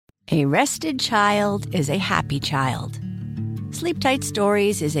A rested child is a happy child. Sleep Tight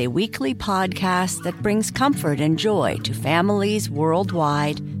Stories is a weekly podcast that brings comfort and joy to families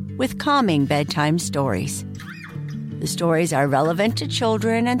worldwide with calming bedtime stories. The stories are relevant to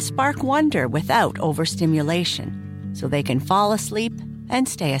children and spark wonder without overstimulation, so they can fall asleep and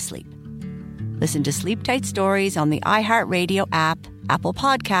stay asleep. Listen to Sleep Tight Stories on the iHeartRadio app, Apple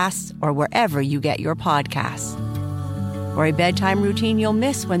Podcasts, or wherever you get your podcasts. For a bedtime routine you'll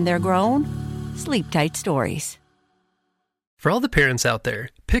miss when they're grown, Sleep Tight Stories. For all the parents out there,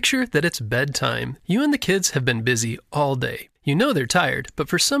 picture that it's bedtime. You and the kids have been busy all day. You know they're tired, but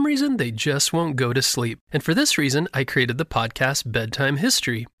for some reason they just won't go to sleep. And for this reason, I created the podcast Bedtime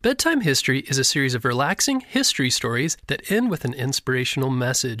History. Bedtime History is a series of relaxing history stories that end with an inspirational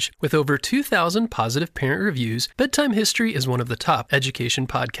message. With over 2,000 positive parent reviews, Bedtime History is one of the top education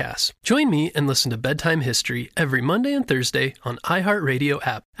podcasts. Join me and listen to Bedtime History every Monday and Thursday on iHeartRadio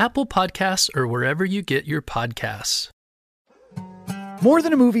app, Apple Podcasts, or wherever you get your podcasts. More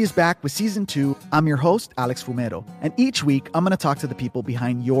Than a Movie is back with Season 2. I'm your host, Alex Fumero, and each week I'm going to talk to the people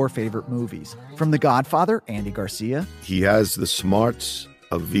behind your favorite movies. From The Godfather, Andy Garcia. He has the smarts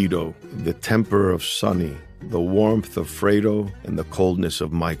of Vito, the temper of Sonny, the warmth of Fredo, and the coldness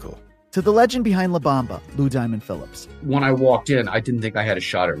of Michael. To the legend behind La Bamba, Lou Diamond Phillips. When I walked in, I didn't think I had a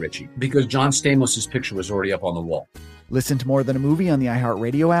shot at Richie because John Stamos' picture was already up on the wall. Listen to More Than a Movie on the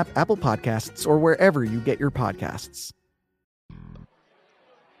iHeartRadio app, Apple Podcasts, or wherever you get your podcasts.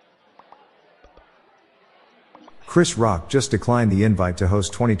 Chris Rock just declined the invite to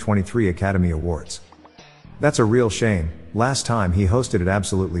host 2023 Academy Awards. That's a real shame. Last time he hosted it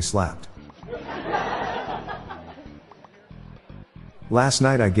absolutely slapped. Last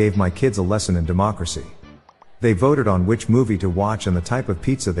night I gave my kids a lesson in democracy. They voted on which movie to watch and the type of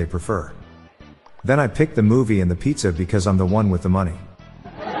pizza they prefer. Then I picked the movie and the pizza because I'm the one with the money.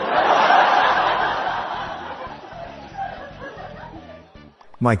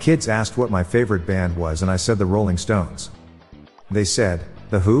 My kids asked what my favorite band was and I said the Rolling Stones. They said,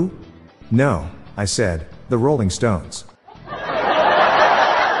 "The Who?" "No," I said, "the Rolling Stones."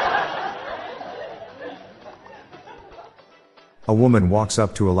 A woman walks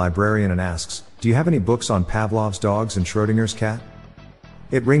up to a librarian and asks, "Do you have any books on Pavlov's dogs and Schrodinger's cat?"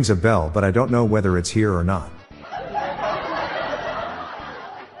 It rings a bell, but I don't know whether it's here or not.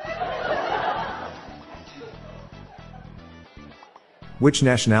 Which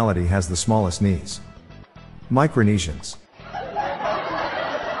nationality has the smallest knees? Micronesians.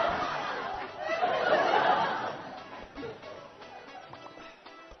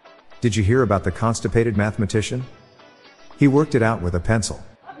 Did you hear about the constipated mathematician? He worked it out with a pencil.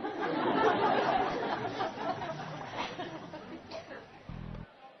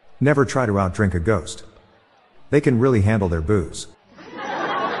 Never try to outdrink a ghost. They can really handle their booze.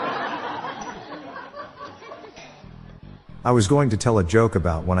 I was going to tell a joke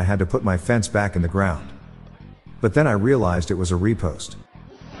about when I had to put my fence back in the ground. But then I realized it was a repost.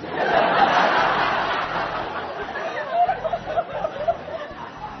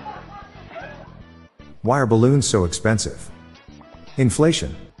 Why are balloons so expensive?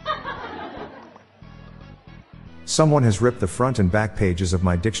 Inflation. Someone has ripped the front and back pages of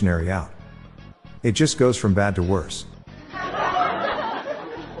my dictionary out. It just goes from bad to worse.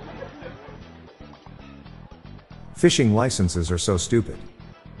 Fishing licenses are so stupid.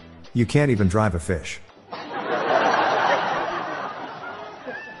 You can't even drive a fish.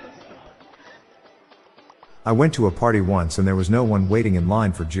 I went to a party once and there was no one waiting in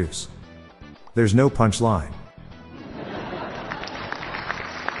line for juice. There's no punchline.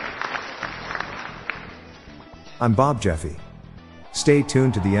 I'm Bob Jeffy. Stay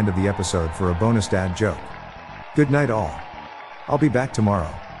tuned to the end of the episode for a bonus dad joke. Good night all. I'll be back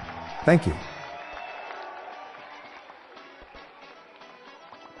tomorrow. Thank you.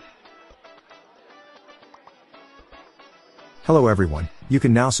 Hello everyone, you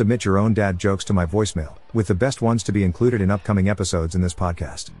can now submit your own dad jokes to my voicemail, with the best ones to be included in upcoming episodes in this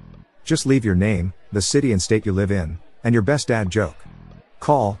podcast. Just leave your name, the city and state you live in, and your best dad joke.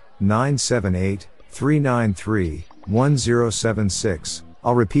 Call 978-393-1076.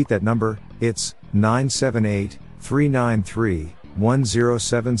 I'll repeat that number, it's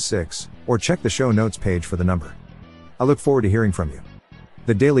 978-393-1076, or check the show notes page for the number. I look forward to hearing from you.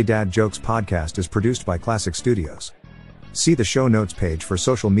 The Daily Dad Jokes podcast is produced by Classic Studios. See the show notes page for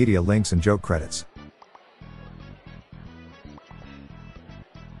social media links and joke credits.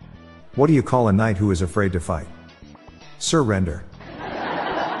 What do you call a knight who is afraid to fight? Surrender.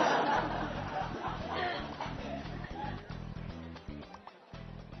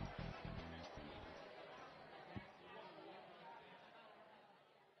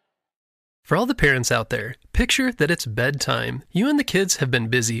 For all the parents out there, picture that it's bedtime. You and the kids have been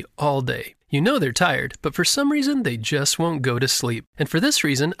busy all day. You know they're tired, but for some reason they just won't go to sleep. And for this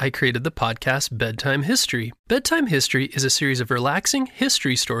reason, I created the podcast Bedtime History. Bedtime History is a series of relaxing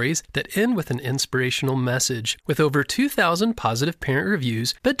history stories that end with an inspirational message. With over 2,000 positive parent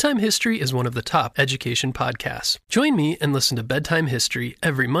reviews, Bedtime History is one of the top education podcasts. Join me and listen to Bedtime History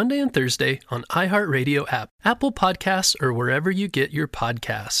every Monday and Thursday on iHeartRadio app, Apple Podcasts, or wherever you get your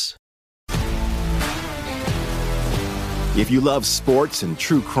podcasts. If you love sports and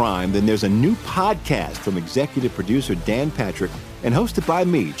true crime, then there's a new podcast from executive producer Dan Patrick and hosted by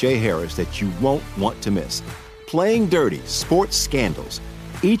me, Jay Harris, that you won't want to miss. Playing Dirty: Sports Scandals.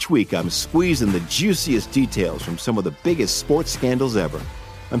 Each week, I'm squeezing the juiciest details from some of the biggest sports scandals ever.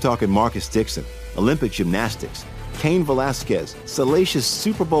 I'm talking Marcus Dixon, Olympic gymnastics, Cain Velasquez, salacious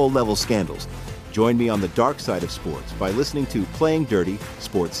Super Bowl-level scandals. Join me on the dark side of sports by listening to Playing Dirty: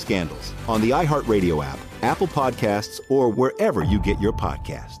 Sports Scandals on the iHeartRadio app, Apple Podcasts, or wherever you get your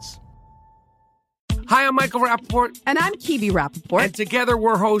podcasts. Hi, I'm Michael Rappaport. And I'm Kibi Rappaport. And together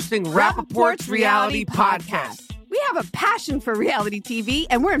we're hosting Rappaport's Reality Podcast. We have a passion for reality TV,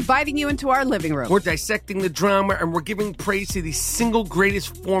 and we're inviting you into our living room. We're dissecting the drama, and we're giving praise to the single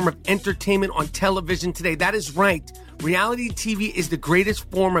greatest form of entertainment on television today. That is right. Reality TV is the greatest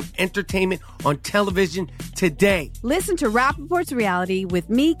form of entertainment on television today. Listen to Rappaport's Reality with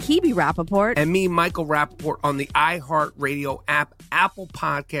me, Kibi Rappaport. And me, Michael Rappaport, on the iHeartRadio app, Apple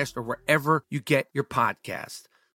Podcast, or wherever you get your podcast.